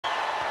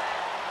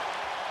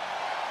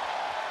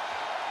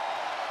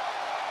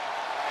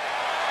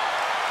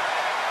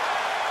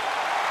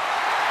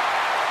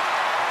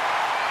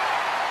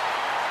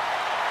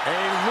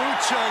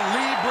Lucha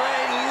Libre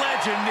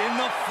legend in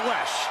the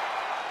flesh.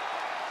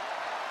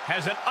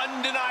 Has an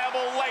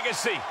undeniable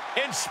legacy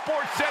in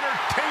sports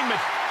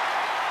entertainment.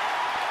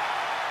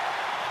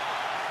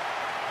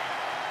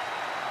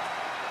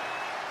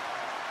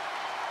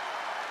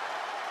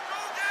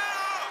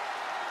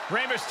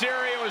 Rey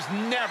Mysterio has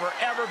never,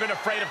 ever been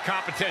afraid of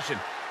competition.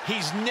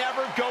 He's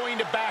never going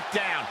to back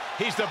down.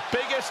 He's the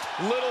biggest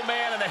little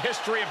man in the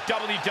history of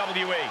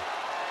WWE.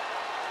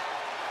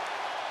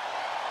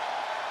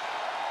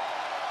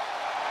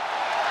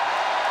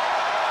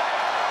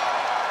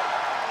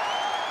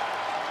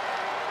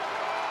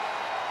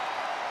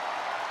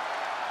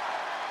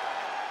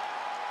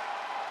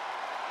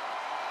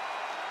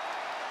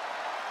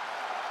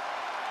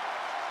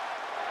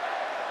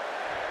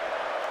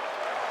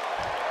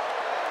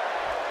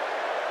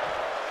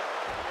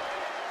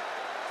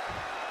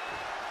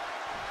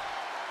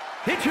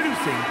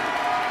 Introducing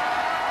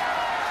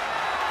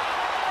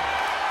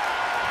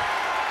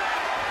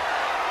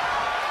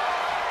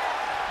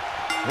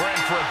we're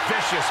in for a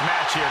vicious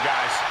match here,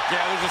 guys.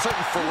 Yeah, there's a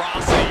certain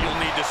ferocity you'll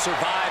need to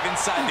survive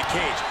inside the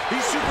cage.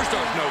 These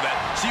superstars know that,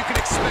 so you can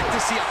expect to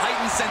see a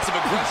heightened sense of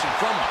aggression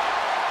from them.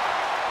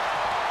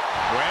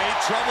 Wait,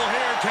 trouble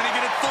here. Can he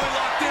get it fully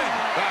locked in?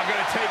 I'm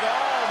going to take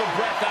all the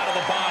breath out of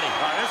the body.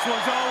 This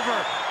one's over.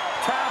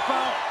 Tap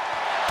out.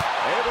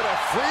 Able to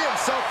free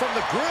himself from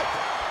the grip.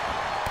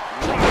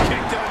 Kick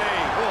to the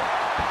knee. Ooh.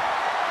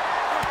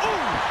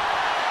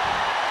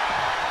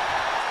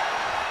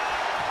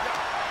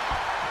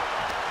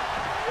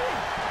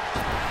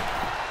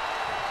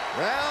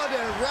 Round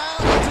and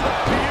round into the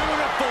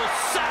Beautiful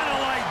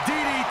satellite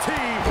DDT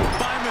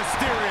by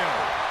Mysterio.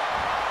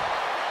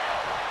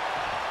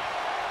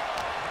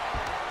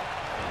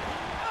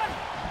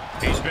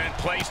 He's been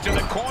placed in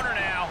the corner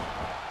now.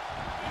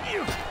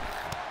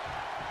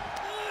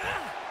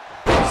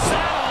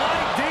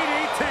 Satellite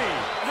DDT.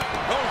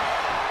 Oh.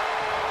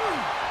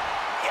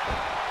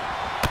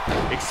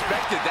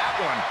 Expected that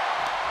one.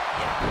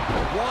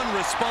 One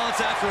response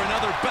after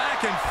another.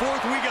 Back and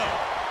forth we go.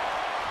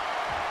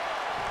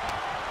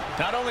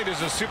 Not only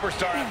does a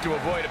superstar have to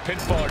avoid a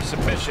pinfall or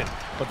submission,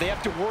 but they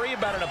have to worry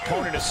about an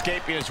opponent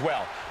escaping as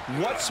well.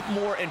 What's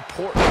more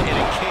important in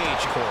a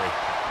cage, Corey?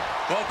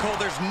 Well, Cole,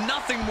 there's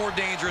nothing more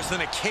dangerous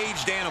than a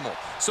caged animal.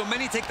 So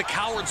many take the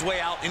coward's way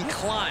out and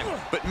climb,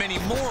 but many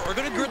more are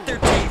going to grit their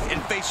teeth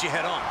and face you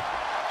head on.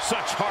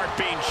 Such heart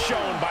being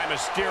shown by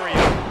Mysterio.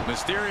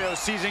 Mysterio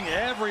seizing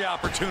every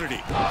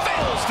opportunity.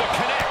 Fails to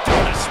connect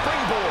on a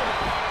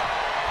springboard.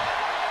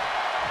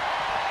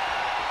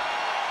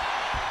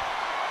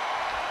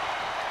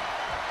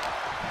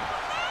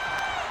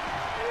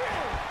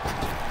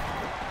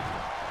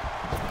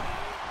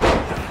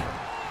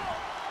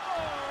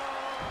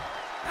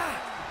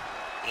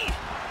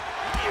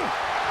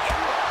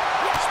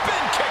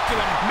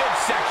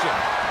 Midsection.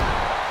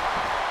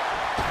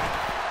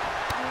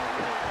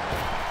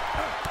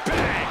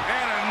 Bang!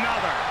 And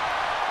another.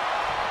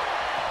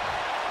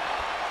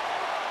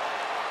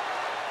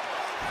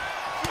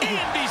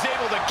 And he's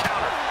able to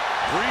counter.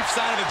 Brief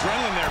sign of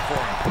adrenaline there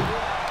for him.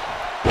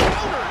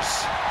 Counters.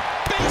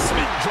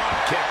 Basement drop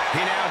kick.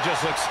 He now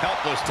just looks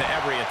helpless to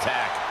every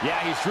attack. Yeah,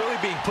 he's really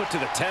being put to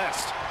the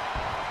test.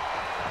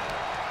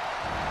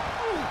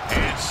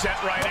 And set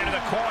right into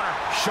the corner.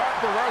 Sharp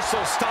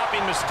reversal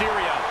stopping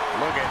Mysterio.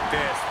 Look at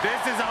this.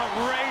 This is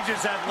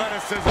outrageous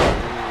athleticism.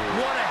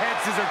 What a head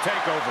scissor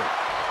takeover.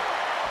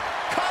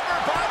 Cover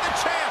by the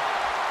champ.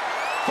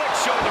 Quick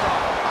shoulder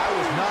up. I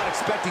was not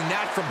expecting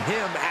that from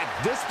him at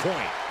this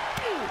point.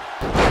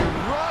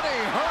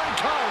 Running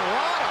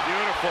Hurricanrana.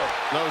 Beautiful.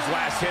 Those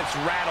last hits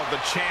rattled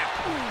the champ.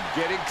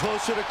 Getting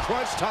closer to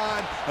crunch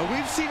time, and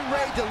we've seen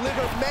Rey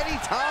deliver many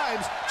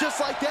times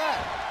just like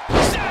that.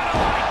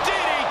 Satellite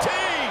DDT.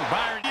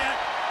 Byron yet.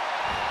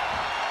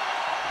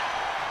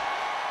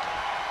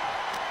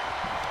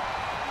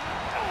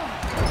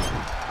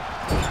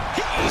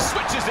 He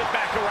switches it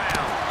back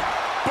around.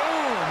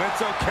 Boom.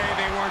 It's okay.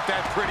 They weren't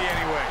that pretty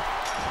anyway.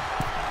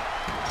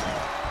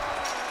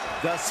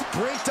 The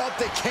sprint up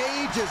the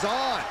cage is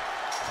on.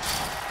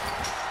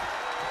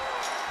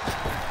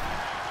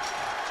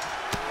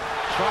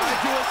 Trying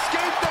to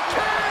escape the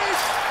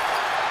cage.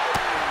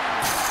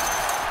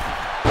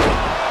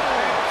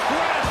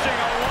 Crashing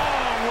a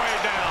long way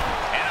down.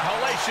 And a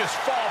hellacious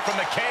fall from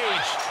the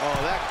cage. Oh,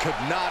 that could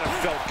not have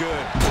felt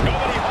good.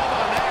 Nobody home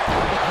on that.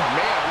 Oh,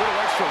 man, a little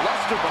extra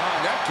luster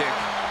behind that kick.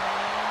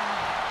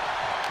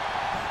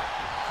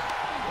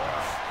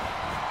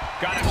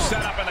 Got him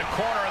set up in the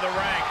corner of the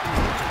ring.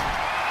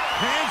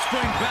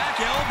 Handspring back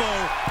elbow.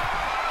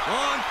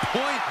 On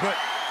point, but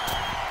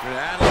gonna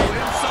add a little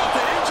insult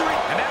to injury.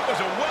 And that was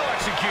a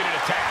well-executed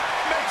attack.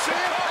 Makes it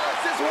has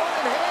this one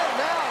in hand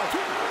now.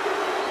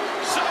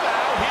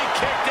 Somehow he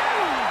kicked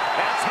out.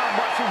 That's how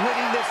much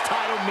winning this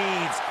title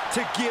means.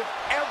 To give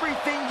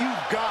everything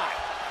you've got.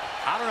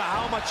 I don't know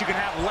how much you can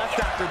have left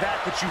after that,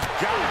 but you've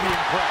got to be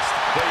impressed.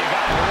 Well, you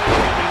got to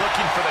believe he'll be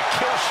looking for the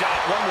kill shot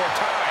one more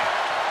time.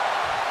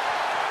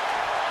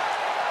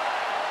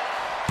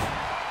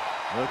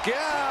 Look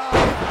out.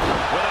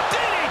 With a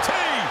DDT.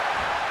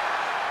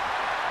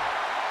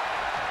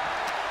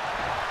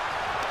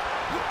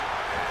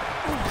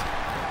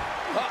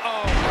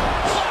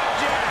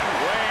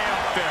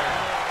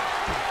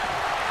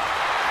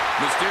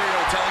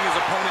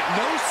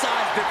 No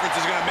size difference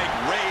is going to make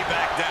Rey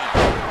back down.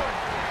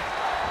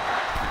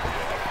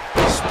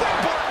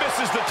 Springboard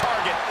misses the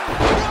target.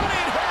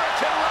 Running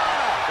Hurricane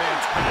Rana.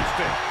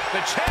 Fantastic.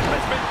 The champ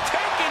has been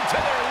taken to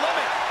their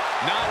limit.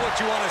 Not what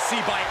you want to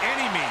see by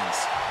any means.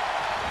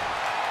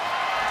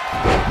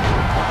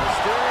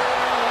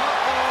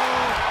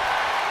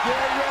 Get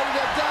ready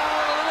to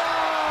dial it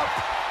up!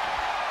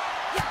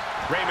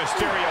 Rey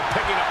Mysterio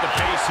picking up the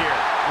pace here.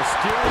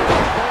 Mysterio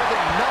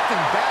holding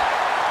nothing back.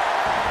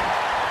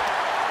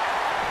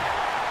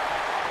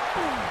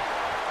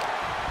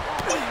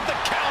 The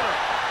counter.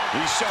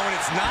 He's showing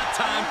it's not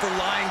time for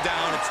lying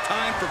down. It's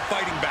time for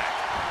fighting back.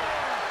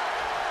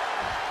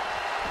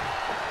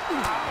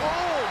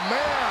 Oh,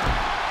 man!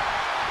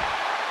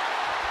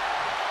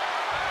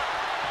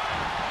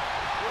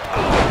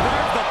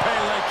 There's the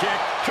Pele kick.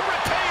 To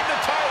retain the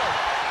title.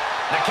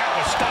 The count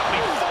was stopped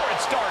before it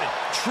started.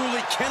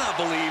 Truly cannot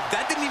believe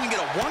that didn't even get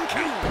a 1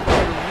 count.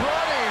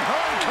 Running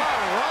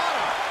Hurricane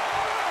Rana.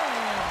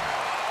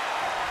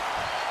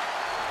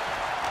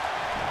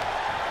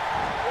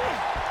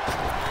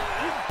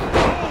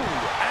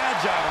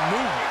 Agile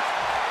movement.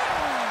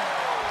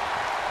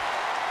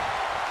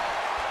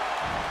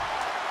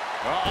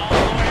 All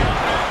the way up,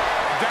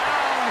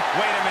 down.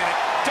 Wait a minute.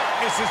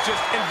 Darkness has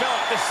just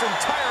enveloped this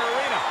entire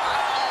arena.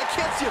 I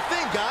can't see a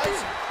thing, guys.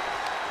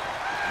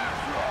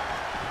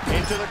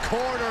 Into the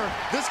corner.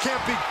 This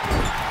can't be...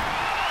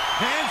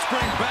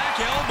 Handspring back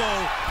elbow.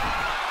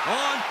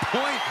 On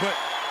point, but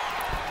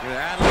gonna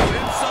add a little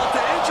insult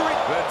to injury.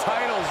 The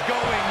title's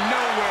going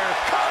nowhere.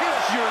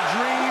 Kiss your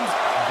dreams.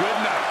 Good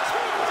night.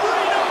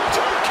 Freedom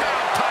 2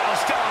 count. Title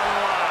still on the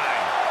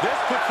line. This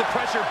puts the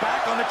pressure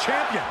back on the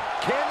champion.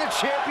 Can the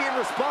champion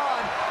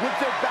respond with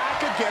their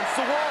back against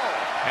the wall?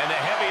 And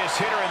the heaviest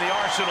hitter in the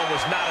arsenal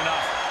was not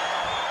enough.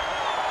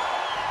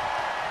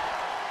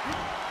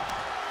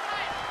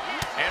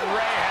 And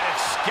Rey had it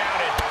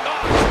scouted. Oh,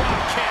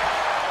 drop kick.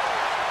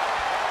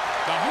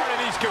 The heart of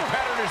these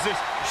competitors is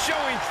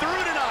showing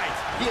through tonight.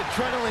 The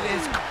adrenaline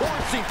is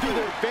coursing through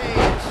their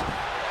veins.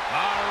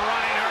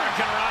 Running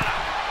Hurricane Rana.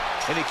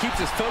 And he keeps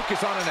his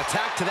focus on an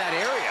attack to that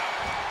area.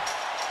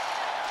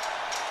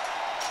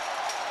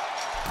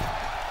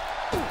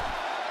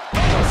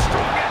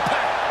 Strong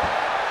impact.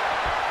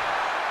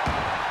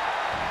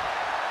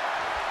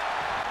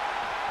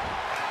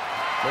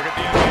 Look at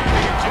the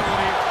amazing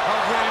agility of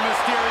Rey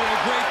Mysterio.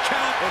 Great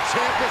count. The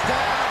champ is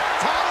down.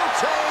 Title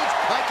change.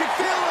 I can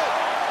feel it.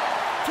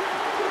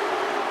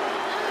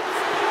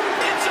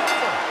 It's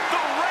over.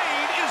 The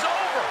reign is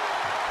over.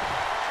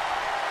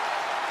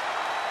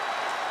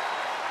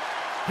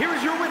 Here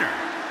is your winner,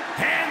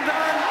 and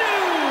the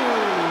new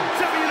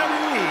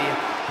WWE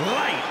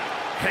Light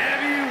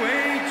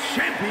Heavyweight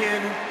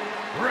Champion,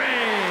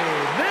 Rey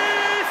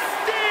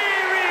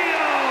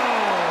Mysterio!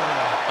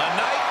 A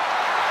night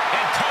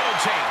and title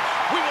change.